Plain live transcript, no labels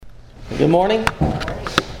Good morning.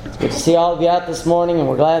 It's good to see all of you out this morning, and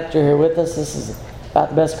we're glad that you're here with us. This is about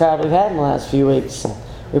the best crowd we've had in the last few weeks. So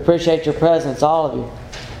we appreciate your presence, all of you.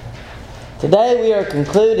 Today we are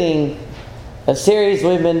concluding a series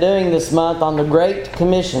we've been doing this month on the Great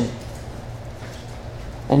Commission.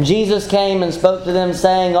 And Jesus came and spoke to them,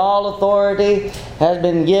 saying, "All authority has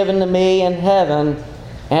been given to me in heaven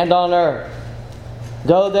and on earth.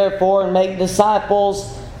 Go therefore and make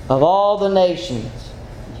disciples of all the nations,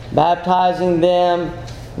 baptizing them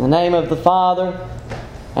in the name of the Father,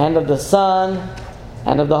 and of the Son,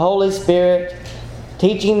 and of the Holy Spirit,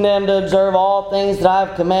 teaching them to observe all things that I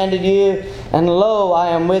have commanded you. And lo, I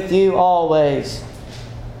am with you always,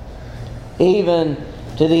 even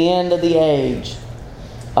to the end of the age.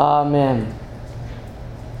 Amen."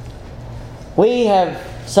 We have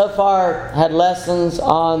so far had lessons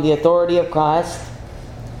on the authority of Christ.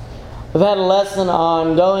 We've had a lesson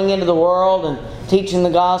on going into the world and teaching the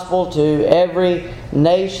gospel to every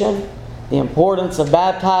nation, the importance of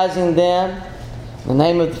baptizing them in the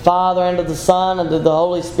name of the Father and of the Son and of the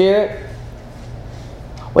Holy Spirit.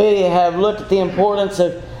 We have looked at the importance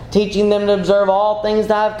of teaching them to observe all things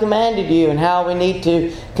that I have commanded you, and how we need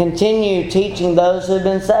to continue teaching those who have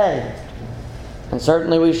been saved. And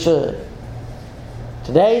certainly we should.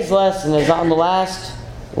 Today's lesson is on the last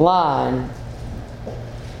line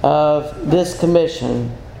of this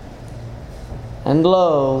commission. And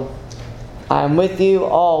lo, I am with you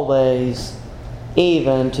always,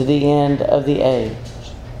 even to the end of the age.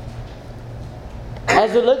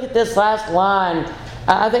 As we look at this last line,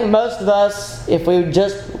 I think most of us, if we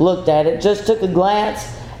just looked at it, just took a glance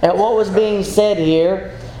at what was being said here,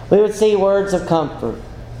 we would see words of comfort.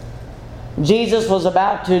 Jesus was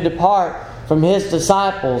about to depart from His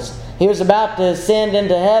disciples. He was about to ascend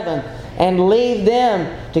into heaven and leave them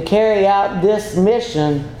to carry out this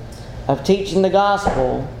mission of teaching the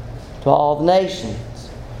gospel to all the nations.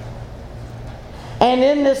 And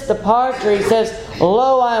in this departure, He says,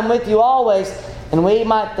 "Lo, I am with you always." And we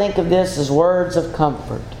might think of this as words of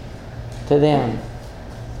comfort to them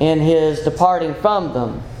in His departing from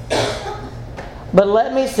them. But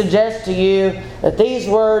let me suggest to you that these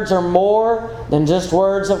words are more than just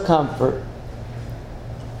words of comfort.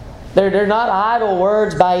 They're not idle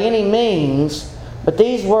words by any means, but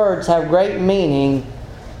these words have great meaning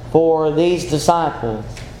for these disciples.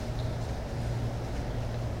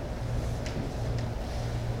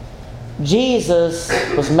 Jesus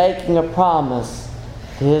was making a promise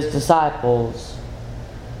to His disciples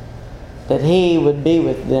that He would be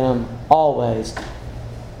with them always.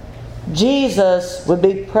 Jesus would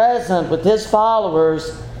be present with His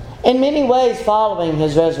followers in many ways following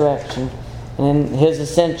His resurrection and His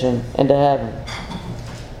ascension into heaven.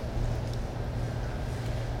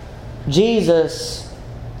 Jesus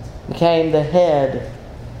became the head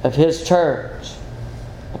of His church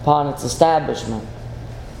upon its establishment.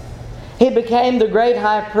 He became the great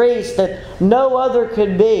high priest that no other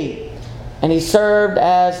could be, and He served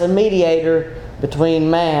as a mediator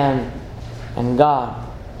between man and God.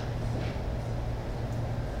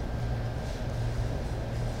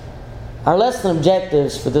 Our lesson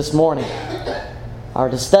objectives for this morning are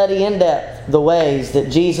to study in depth the ways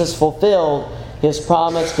that Jesus fulfilled His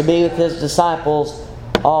promise to be with His disciples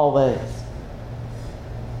always.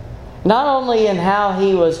 Not only in how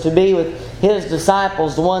He was to be with His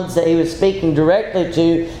disciples, the ones that He was speaking directly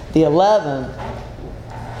to, the 11,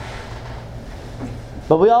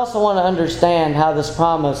 but we also want to understand how this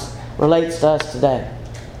promise relates to us today.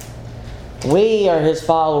 We are His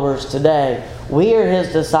followers today. We are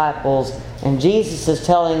His disciples, and Jesus is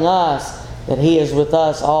telling us that He is with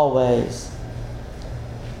us always.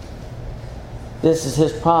 This is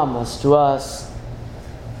His promise to us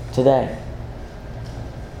today.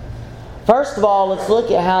 First of all, let's look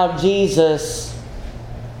at how Jesus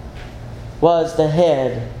was the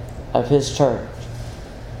head of His church.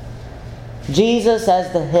 Jesus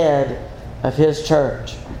as the head of His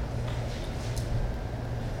church.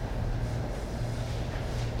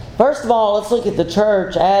 First of all, let's look at the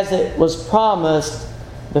church as it was promised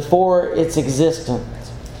before its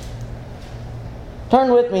existence.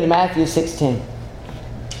 Turn with me to Matthew 16.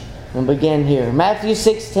 We'll begin here. Matthew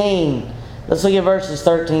 16. Let's look at verses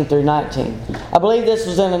 13 through 19. I believe this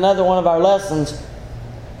was in another one of our lessons.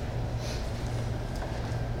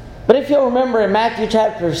 But if you'll remember in Matthew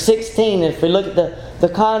chapter 16, if we look at the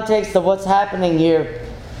context of what's happening here,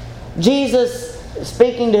 Jesus,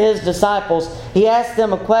 speaking to His disciples, He asked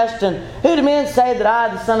them a question: "Who do men say that I,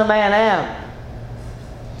 the Son of Man, am?"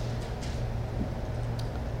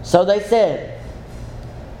 So they said,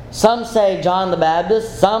 "Some say John the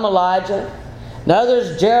Baptist, some Elijah, and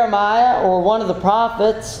others Jeremiah or one of the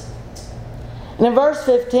prophets." And in verse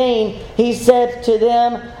 15, he said to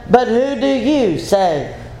them, "But who do you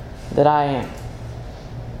say that I am?"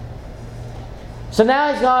 So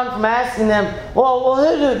now he's gone from asking them, well,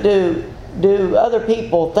 who do other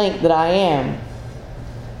people think that I am?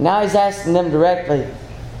 Now he's asking them directly,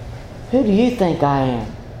 who do you think I am?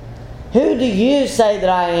 Who do you say that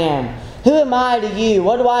I am? Who am I to you?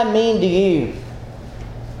 What do I mean to you?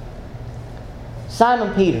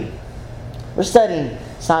 Simon Peter. We're studying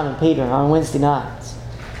Simon Peter on Wednesday nights.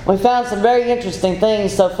 We found some very interesting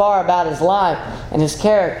things so far about his life and his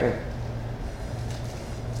character.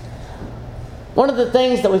 One of the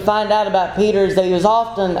things that we find out about Peter is that he was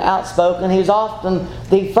often outspoken. He was often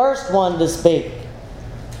the first one to speak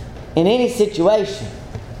in any situation.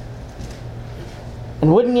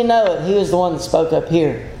 And wouldn't you know it, he was the one that spoke up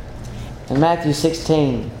here in Matthew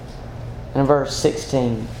 16 and verse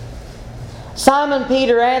 16. Simon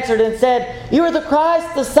Peter answered and said, "You are the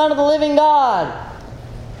Christ, the Son of the living God."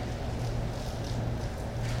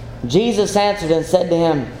 Jesus answered and said to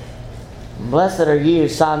him, "Blessed are you,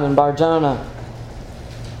 Simon Bar-Jonah,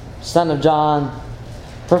 son of John.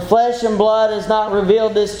 For flesh and blood has not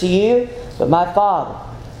revealed this to you, but my Father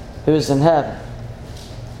who is in heaven.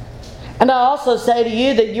 And I also say to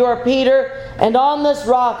you that you are Peter, and on this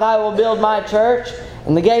rock I will build my church,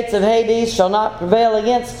 and the gates of Hades shall not prevail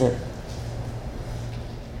against it."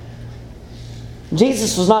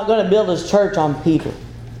 Jesus was not going to build His church on Peter,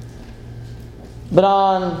 but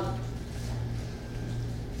on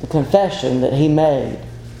the confession that he made.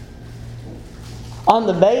 On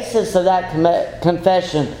the basis of that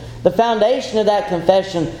confession, the foundation of that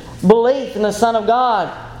confession, belief in the Son of God.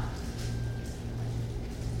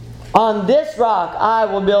 On this rock I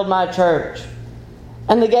will build my church,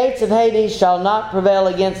 and the gates of Hades shall not prevail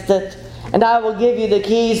against it. And I will give you the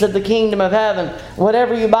keys of the kingdom of heaven.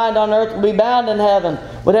 Whatever you bind on earth will be bound in heaven.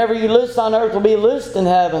 Whatever you loose on earth will be loosed in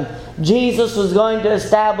heaven. Jesus was going to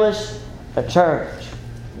establish a church.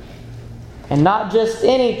 And not just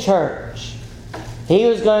any church. He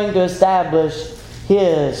was going to establish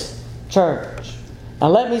His church. Now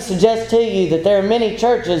let me suggest to you that there are many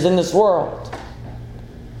churches in this world,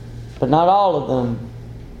 but not all of them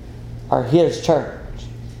are His church.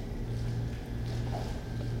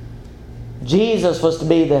 Jesus was to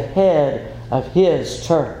be the head of His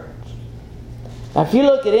church. Now if you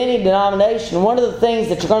look at any denomination, one of the things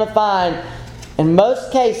that you're going to find in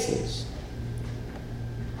most cases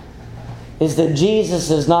is that Jesus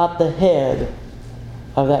is not the head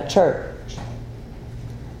of that church.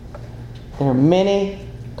 There are many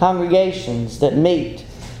congregations that meet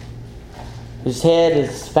whose head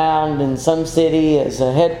is found in some city as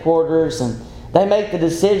a headquarters, and they make the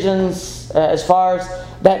decisions as far as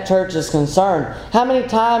that church is concerned. How many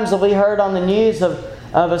times have we heard on the news of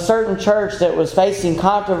a certain church that was facing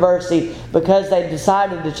controversy because they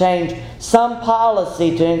decided to change some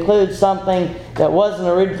policy to include something that wasn't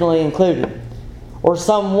originally included, or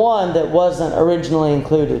someone that wasn't originally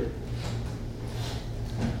included?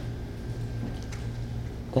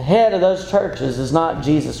 The head of those churches is not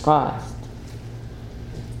Jesus Christ.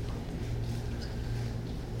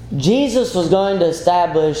 Jesus was going to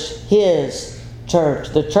establish His church,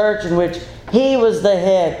 the church in which He was the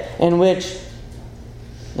head, in which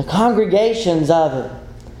the congregations of it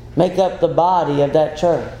make up the body of that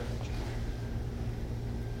church.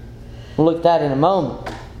 We'll look at that in a moment.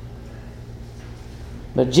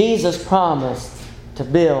 But Jesus promised to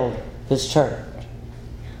build His church.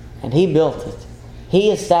 And He built it.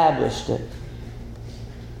 He established it.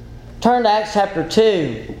 Turn to Acts chapter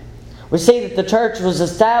 2. We see that the church was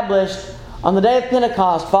established on the day of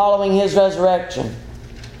Pentecost following His resurrection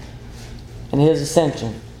and His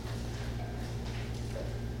ascension.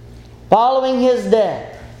 Following His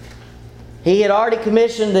death, He had already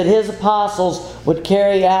commissioned that His apostles would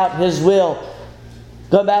carry out His will.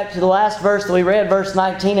 Go back to the last verse that we read, verse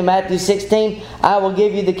 19 in Matthew 16. "I will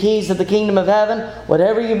give you the keys of the kingdom of heaven.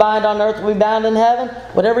 Whatever you bind on earth will be bound in heaven.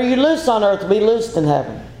 Whatever you loose on earth will be loosed in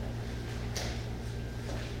heaven."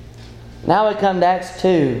 Now we come to Acts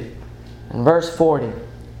 2 and verse 40.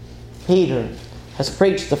 Peter has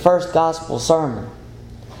preached the first gospel sermon.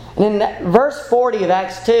 And in verse 40 of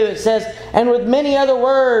Acts 2 it says, "And with many other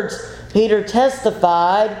words Peter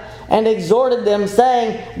testified and exhorted them,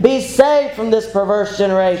 saying, Be saved from this perverse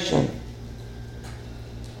generation.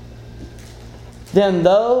 Then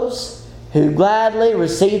those who gladly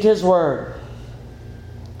received His word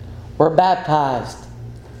were baptized.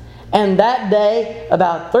 And that day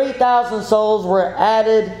about 3,000 souls were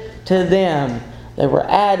added to them." They were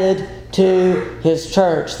added to His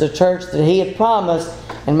church, the church that He had promised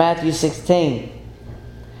in Matthew 16.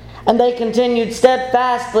 And they continued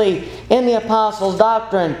steadfastly in the apostles'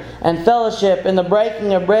 doctrine and fellowship, in the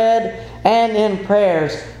breaking of bread and in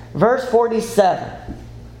prayers. Verse 47.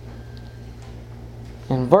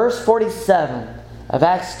 In verse 47 of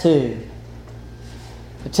Acts 2,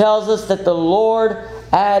 it tells us that the Lord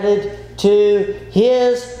added to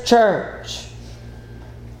His church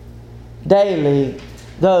daily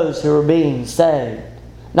those who were being saved.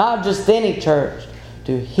 Not just any church,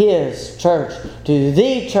 to His church, to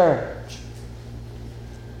the church.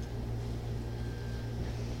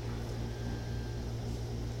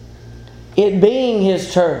 It being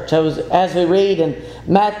His church, as we read in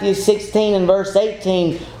Matthew 16 and verse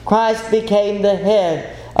 18, Christ became the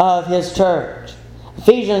head of His church.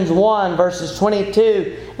 Ephesians 1 verses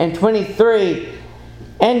 22 and 23.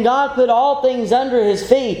 And God put all things under His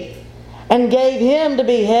feet, and gave Him to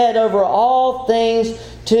be head over all things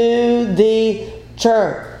to the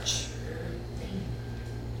church.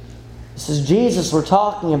 This is Jesus we're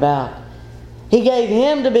talking about. He gave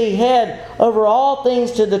Him to be head over all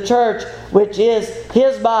things to the church, which is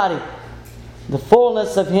His body, the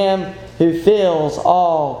fullness of Him who fills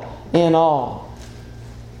all in all.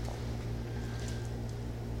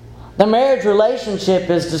 The marriage relationship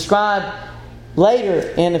is described later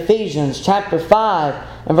in Ephesians chapter 5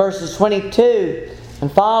 and verses 22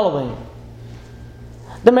 and following.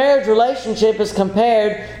 The marriage relationship is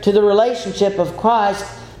compared to the relationship of Christ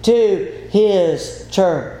to His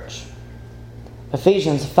church.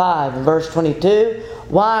 Ephesians 5 and verse 22,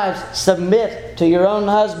 wives, submit to your own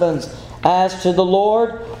husbands as to the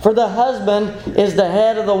Lord, for the husband is the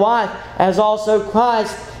head of the wife, as also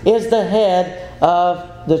Christ is the head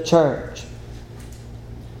of the church.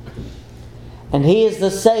 And He is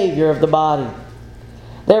the Savior of the body.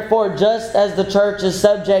 Therefore, just as the church is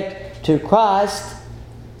subject to Christ,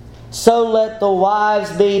 so let the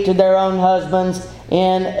wives be to their own husbands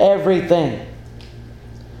in everything.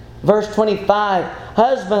 Verse 25,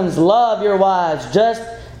 husbands, love your wives, just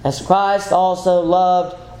as Christ also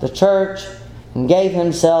loved the church and gave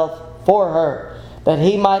Himself for her, that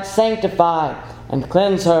He might sanctify and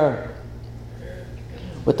cleanse her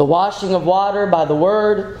with the washing of water by the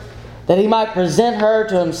Word, that He might present her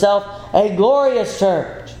to Himself a glorious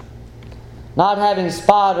church, not having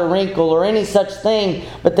spot or wrinkle or any such thing,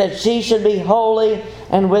 but that she should be holy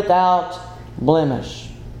and without blemish.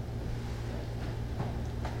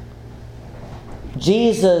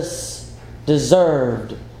 Jesus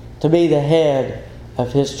deserved to be the head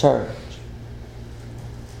of His church.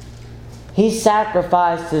 He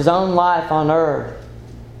sacrificed His own life on earth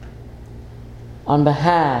on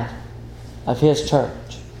behalf of His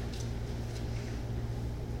church.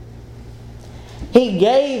 He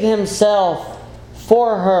gave Himself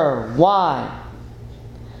for her. Why?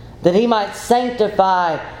 That He might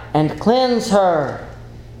sanctify and cleanse her,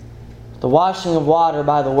 the washing of water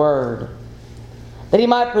by the Word. That He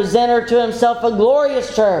might present her to Himself a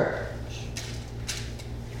glorious church,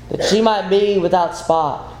 that she might be without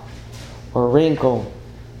spot or wrinkle,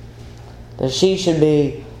 that she should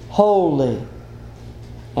be holy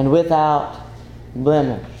and without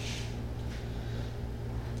blemish.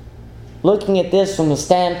 Looking at this from the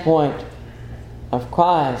standpoint of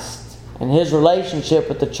Christ and His relationship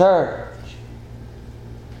with the church,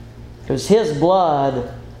 it was His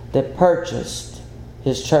blood that purchased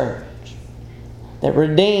His church, that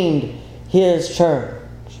redeemed His church.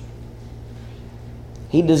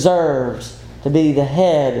 He deserves to be the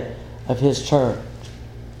head of His church.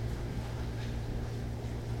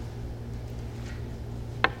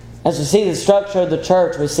 As we see the structure of the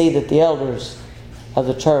church, we see that the elders of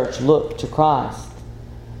the church look to Christ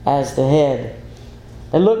as the head.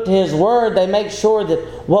 They look to His Word. They make sure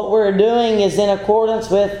that what we're doing is in accordance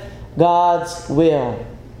with God's will.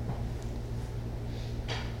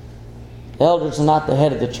 The elders are not the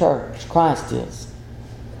head of the church. Christ is.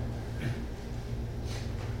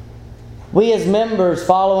 We as members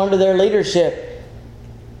follow under their leadership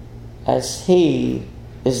as He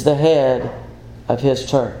is the head of His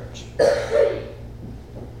church.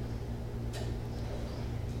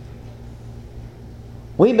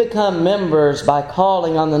 We become members by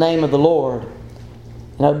calling on the name of the Lord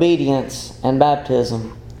in obedience and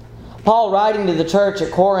baptism. Paul, writing to the church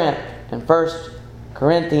at Corinth in 1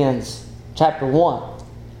 Corinthians chapter 1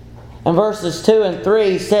 and verses 2 and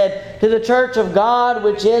 3 said, to the church of God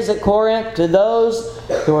which is at Corinth, to those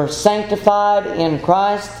who are sanctified in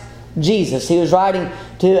Christ Jesus. He was writing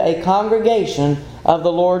to a congregation of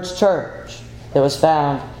the Lord's church that was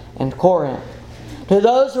found in Corinth. To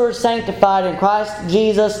those who are sanctified in Christ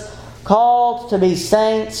Jesus, called to be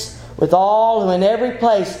saints, with all who in every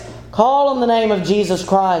place call on the name of Jesus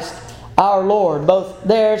Christ, our Lord, both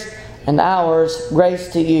theirs and ours,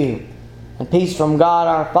 grace to you, and peace from God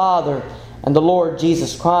our Father and the Lord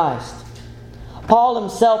Jesus Christ. Paul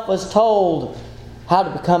himself was told how to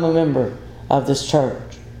become a member of this church.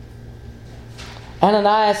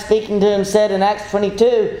 Ananias, speaking to him, said in Acts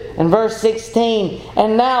 22 and verse 16,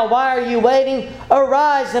 "And now, why are you waiting?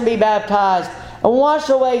 Arise and be baptized, and wash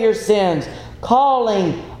away your sins,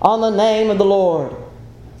 calling on the name of the Lord."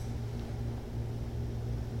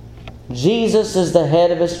 Jesus is the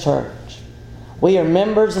head of His church. We are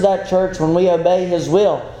members of that church when we obey His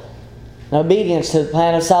will in obedience to the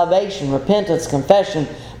plan of salvation, repentance, confession,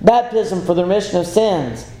 baptism for the remission of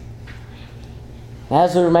sins.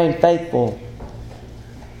 As we remain faithful,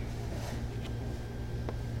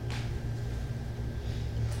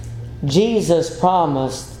 Jesus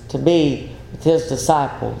promised to be with His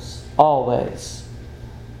disciples always.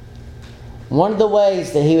 One of the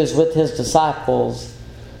ways that He was with His disciples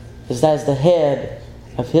is as the head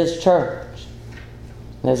of His church,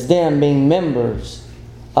 as them being members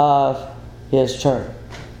of His church.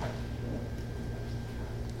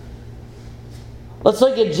 Let's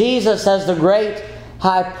look at Jesus as the great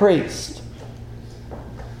high priest.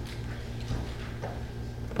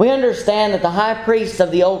 We understand that the high priest of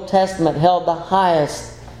the Old Testament held the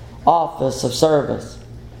highest office of service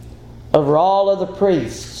over all of the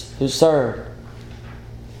priests who served.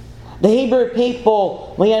 The Hebrew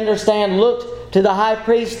people, we understand, looked to the high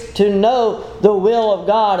priest to know the will of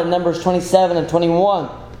God in Numbers 27 and 21.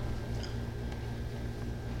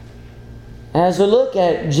 And as we look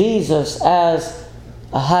at Jesus as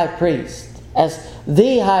a high priest, as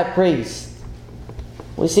the high priest,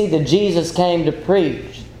 we see that Jesus came to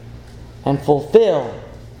preach and fulfill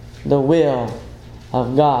the will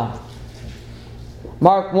of God.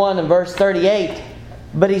 Mark 1 and verse 38,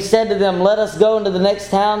 "But He said to them, Let us go into the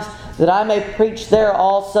next towns, that I may preach there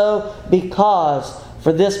also, because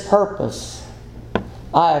for this purpose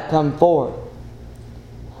I have come forth."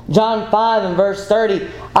 John 5 and verse 30,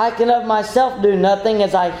 "I can of myself do nothing,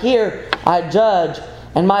 as I hear I judge,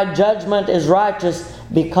 and my judgment is righteous,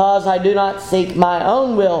 because I do not seek my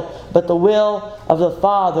own will, but the will of the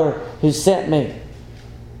Father who sent me."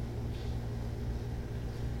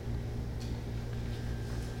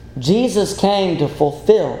 Jesus came to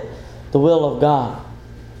fulfill the will of God.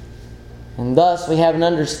 And thus we have an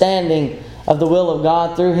understanding of the will of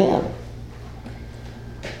God through Him.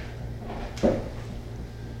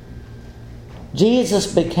 Jesus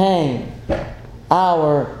became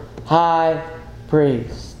our high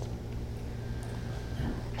priest.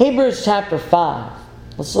 Hebrews chapter 5.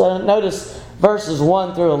 Let's notice verses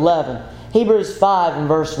 1 through 11. Hebrews 5 and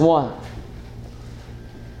verse 1.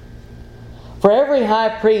 "For every high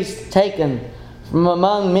priest taken from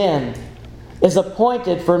among men is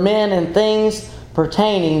appointed for men and things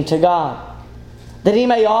pertaining to God, that He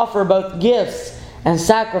may offer both gifts and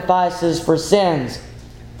sacrifices for sins.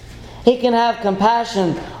 He can have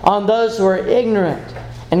compassion on those who are ignorant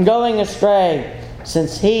and going astray,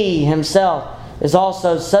 since He Himself is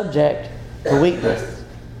also subject to weakness.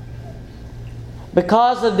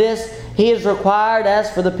 Because of this, He is required,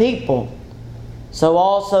 as for the people, so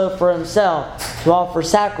also for Himself, to offer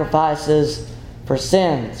sacrifices for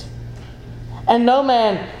sins. And no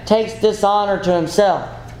man takes this honor to himself,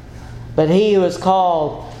 but he who is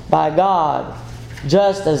called by God,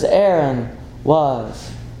 just as Aaron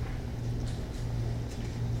was."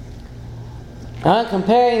 Now, I'm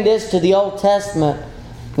comparing this to the Old Testament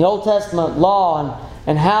law,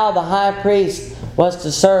 and how the high priest was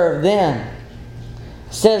to serve then.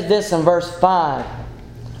 It says this in verse 5.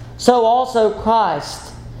 "So also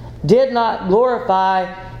Christ did not glorify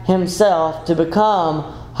Himself to become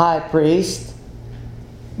high priest,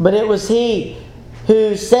 but it was He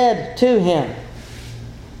who said to Him,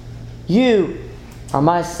 'You are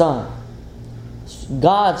my Son.'"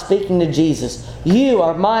 God speaking to Jesus. "You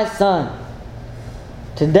are my Son.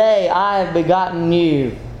 Today I have begotten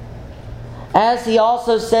you." As He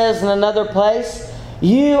also says in another place,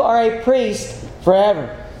 "You are a priest forever,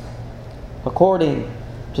 according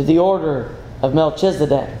to the order of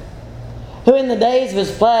Melchizedek, who in the days of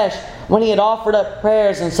His flesh, when He had offered up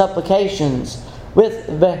prayers and supplications with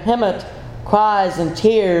vehement cries and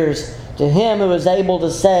tears to Him who was able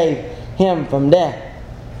to save him from death,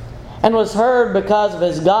 and was heard because of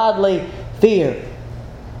His godly fear.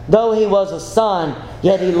 Though He was a son,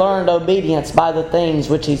 yet He learned obedience by the things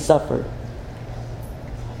which He suffered.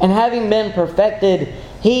 And having been perfected,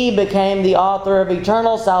 He became the author of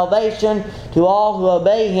eternal salvation to all who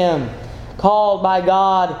obey Him, called by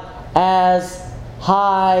God as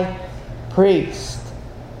high priest,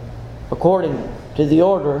 according to the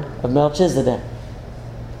order of Melchizedek."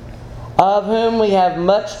 of whom we have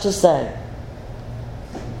much to say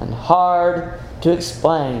and hard to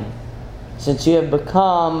explain, since you have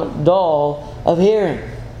become dull of hearing.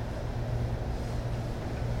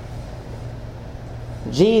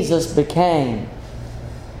 Jesus became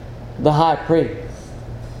the high priest.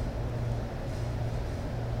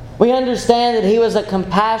 We understand that He was a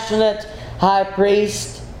compassionate high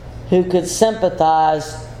priest who could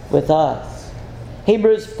sympathize with us.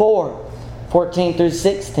 Hebrews 4:14 through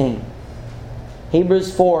 16.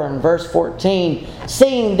 Hebrews 4 and verse 14.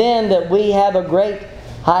 Seeing then that we have a great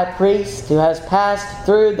high priest who has passed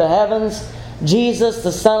through the heavens, Jesus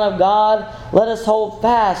the Son of God, let us hold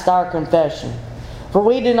fast our confession. For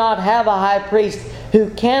we do not have a high priest who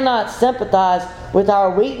cannot sympathize with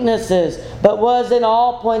our weaknesses, but was in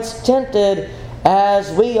all points tempted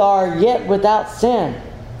as we are, yet without sin.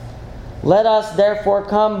 Let us therefore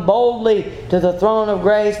come boldly to the throne of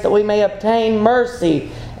grace, that we may obtain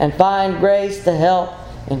mercy and find grace to help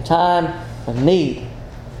in time of need.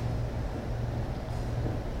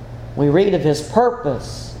 We read of His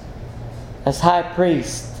purpose as high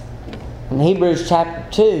priest in Hebrews chapter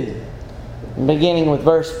 2, beginning with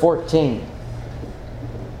verse 14.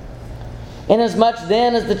 Inasmuch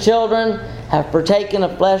then as the children have partaken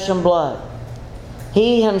of flesh and blood,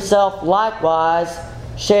 He Himself likewise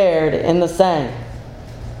shared in the same,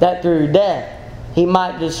 that through death He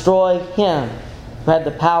might destroy him who had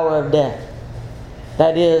the power of death,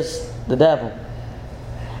 that is, the devil,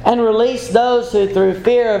 and release those who through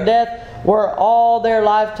fear of death were all their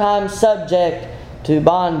lifetime subject to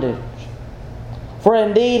bondage. For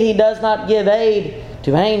indeed He does not give aid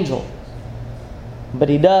to angels, but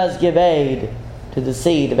He does give aid to the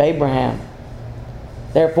seed of Abraham.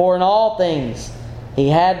 Therefore in all things He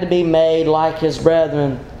had to be made like His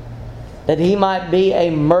brethren, that He might be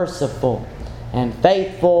a merciful and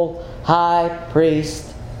faithful high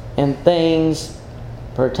priest in things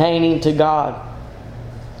pertaining to God,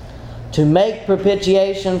 to make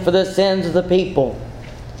propitiation for the sins of the people.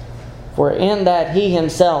 For in that He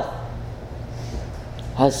Himself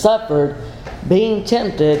has suffered, being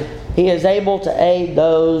tempted, He is able to aid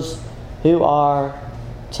those who are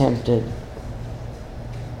tempted.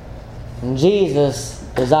 And Jesus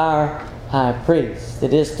is our high priest.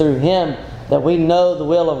 It is through Him that we know the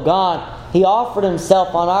will of God. He offered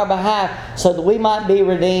Himself on our behalf so that we might be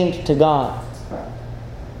redeemed to God.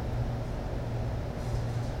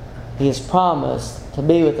 He has promised to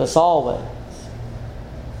be with us always.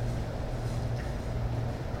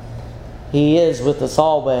 He is with us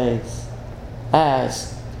always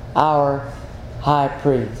as our high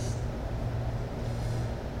priest.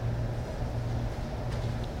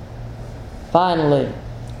 Finally,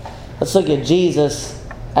 let's look at Jesus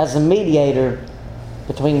as a mediator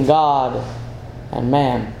between God and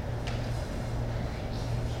man.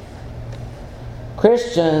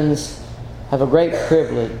 Christians have a great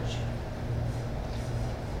privilege.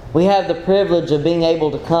 We have the privilege of being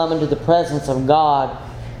able to come into the presence of God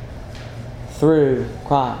through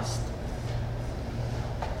Christ.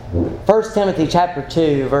 1 Timothy chapter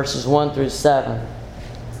 2, verses 1 through 7.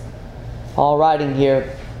 Paul writing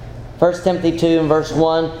here, 1 Timothy 2 and verse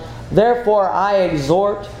 1, Therefore I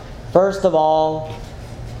exhort, first of all,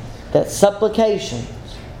 that supplications,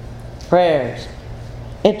 prayers,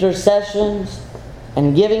 intercessions,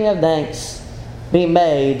 and giving of thanks be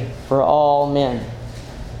made for all men,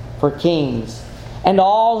 for kings, and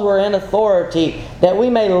all who are in authority, that we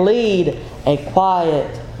may lead a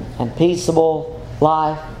quiet and peaceable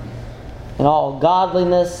life in all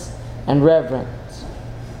godliness and reverence.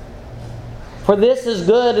 For this is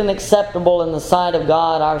good and acceptable in the sight of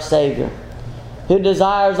God our Savior, who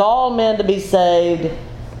desires all men to be saved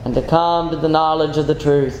and to come to the knowledge of the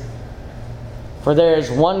truth. For there is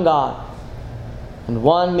one God and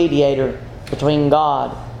one mediator between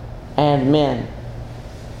God and men,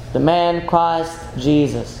 the man Christ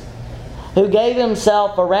Jesus, who gave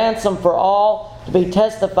Himself a ransom for all, to be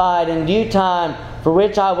testified in due time, for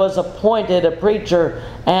which I was appointed a preacher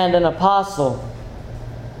and an apostle.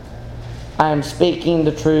 I am speaking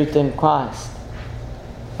the truth in Christ,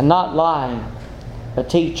 and not lying, a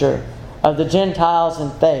teacher of the Gentiles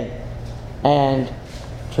in faith and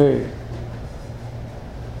truth.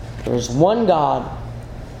 There is one God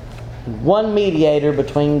and one mediator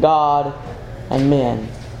between God and men,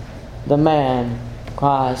 the man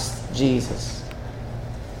Christ Jesus.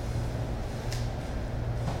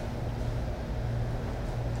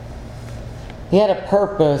 He had a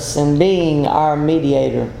purpose in being our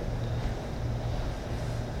mediator.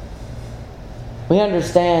 We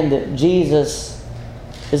understand that Jesus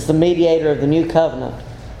is the mediator of the new covenant.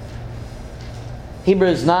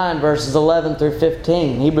 Hebrews 9 verses 11 through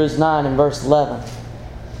 15. Hebrews 9 and verse 11.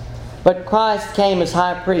 But Christ came as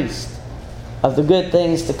high priest of the good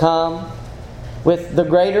things to come, with the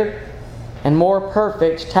greater and more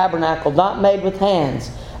perfect tabernacle, not made with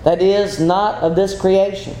hands, that is, not of this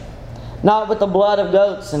creation, not with the blood of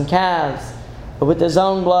goats and calves, but with His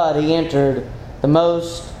own blood He entered the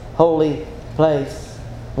most holy place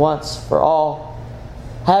once for all,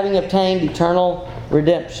 having obtained eternal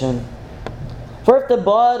redemption. For if the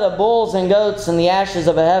blood of bulls and goats and the ashes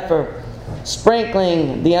of a heifer,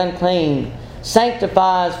 sprinkling the unclean,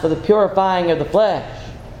 sanctifies for the purifying of the flesh,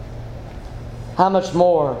 how much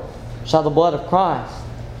more shall the blood of Christ,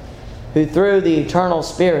 who through the eternal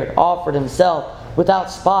Spirit offered Himself without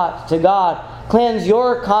spot to God, cleanse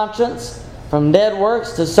your conscience from dead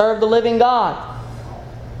works to serve the living God?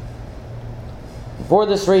 For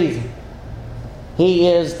this reason, He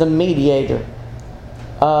is the mediator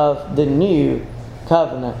of the new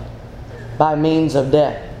covenant by means of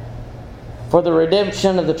death, for the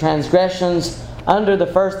redemption of the transgressions under the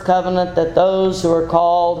first covenant, that those who are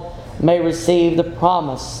called may receive the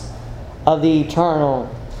promise of the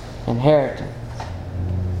eternal inheritance.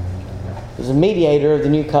 He is a mediator of the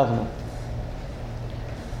new covenant.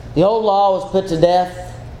 The old law was put to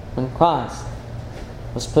death when Christ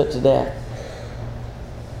was put to death.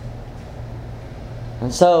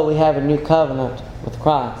 And so we have a new covenant with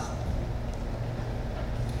Christ.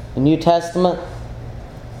 The New Testament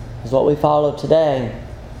is what we follow today.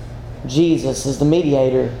 Jesus is the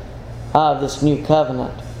mediator of this new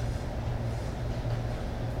covenant.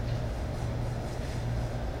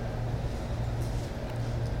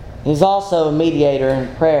 He's also a mediator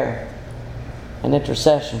in prayer and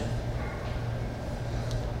intercession.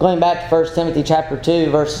 Going back to 1 Timothy chapter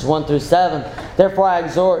 2, verses 1 through 7. Therefore I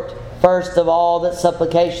exhort, first of all, that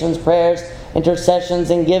supplications, prayers, intercessions,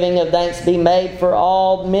 and giving of thanks be made for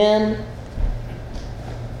all men,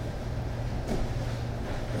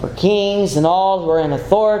 for kings and all who are in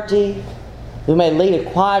authority, who may lead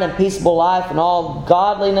a quiet and peaceable life in all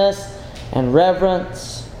godliness and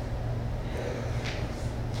reverence.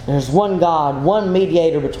 There's one God, one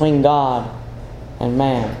mediator between God and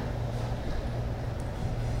man.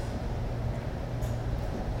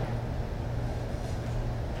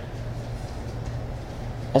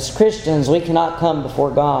 As Christians, we cannot come before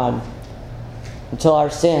God until our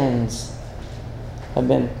sins have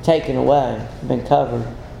been taken away, have been covered.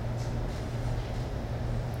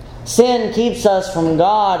 Sin keeps us from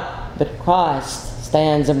God, but Christ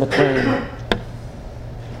stands in between.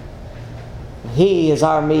 He is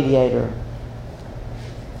our mediator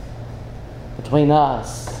between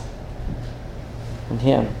us and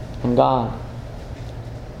Him and God.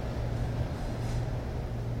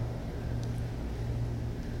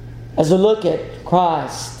 As we look at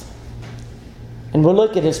Christ and we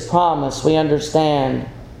look at His promise, we understand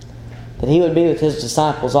that He would be with His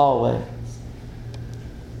disciples always.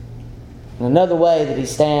 And another way that He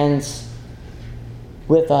stands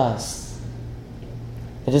with us,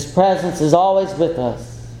 that His presence is always with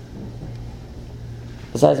us,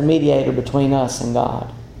 is as a mediator between us and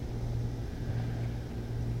God.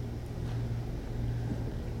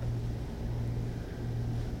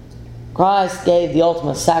 Christ gave the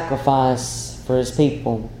ultimate sacrifice for His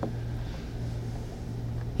people.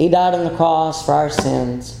 He died on the cross for our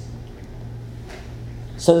sins,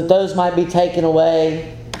 so that those might be taken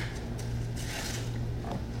away.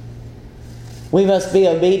 We must be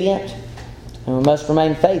obedient, and we must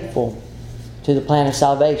remain faithful to the plan of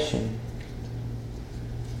salvation.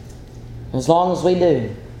 As long as we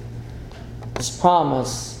do, His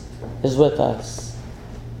promise is with us.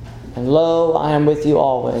 And lo, I am with you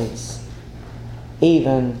always,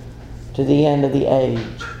 even to the end of the age.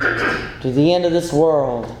 To the end of this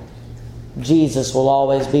world, Jesus will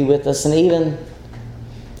always be with us, and even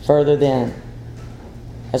further then,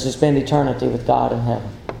 as we spend eternity with God in heaven.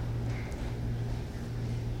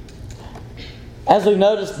 As we've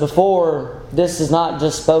noticed before, this is not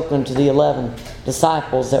just spoken to the 11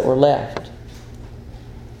 disciples that were left,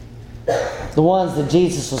 the ones that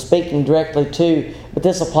Jesus was speaking directly to, but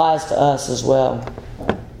this applies to us as well.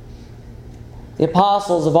 The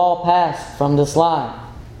apostles have all passed from this life,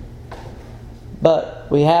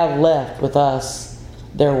 but we have left with us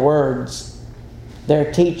their words,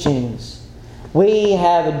 their teachings. We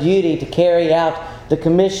have a duty to carry out the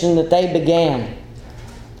commission that they began.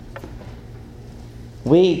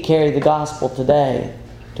 We carry the gospel today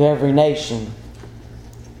to every nation,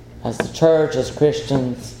 as the church, as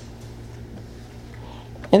Christians.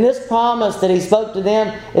 And this promise that He spoke to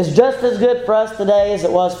them is just as good for us today as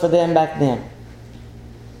it was for them back then.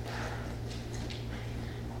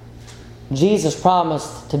 Jesus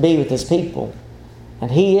promised to be with His people.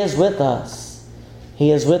 And He is with us.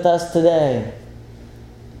 He is with us today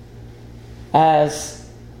as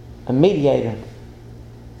a mediator,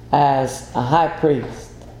 as a high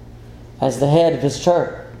priest, as the head of His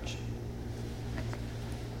church.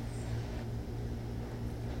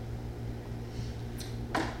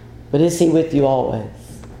 But is He with you always?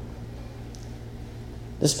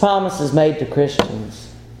 This promise is made to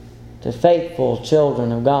Christians, to faithful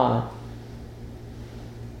children of God.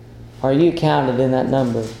 Are you counted in that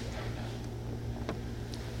number?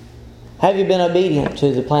 Have you been obedient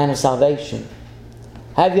to the plan of salvation?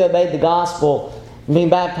 Have you obeyed the gospel and been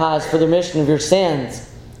baptized for the remission of your sins?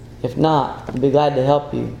 If not, I'd be glad to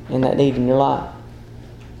help you in that need in your life.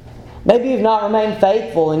 Maybe you've not remained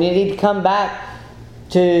faithful and you need to come back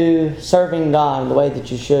to serving God in the way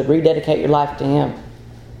that you should. Rededicate your life to Him.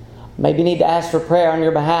 Maybe you need to ask for prayer on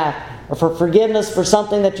your behalf or for forgiveness for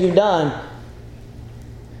something that you've done.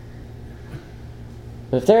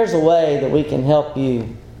 But if there's a way that we can help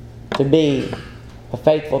you to be a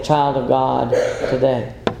faithful child of God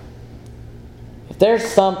today, if there's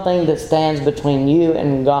something that stands between you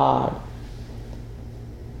and God,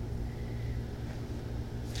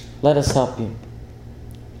 let us help you.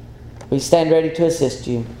 We stand ready to assist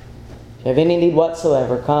you. If you have any need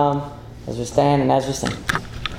whatsoever, come as we stand and as we sing.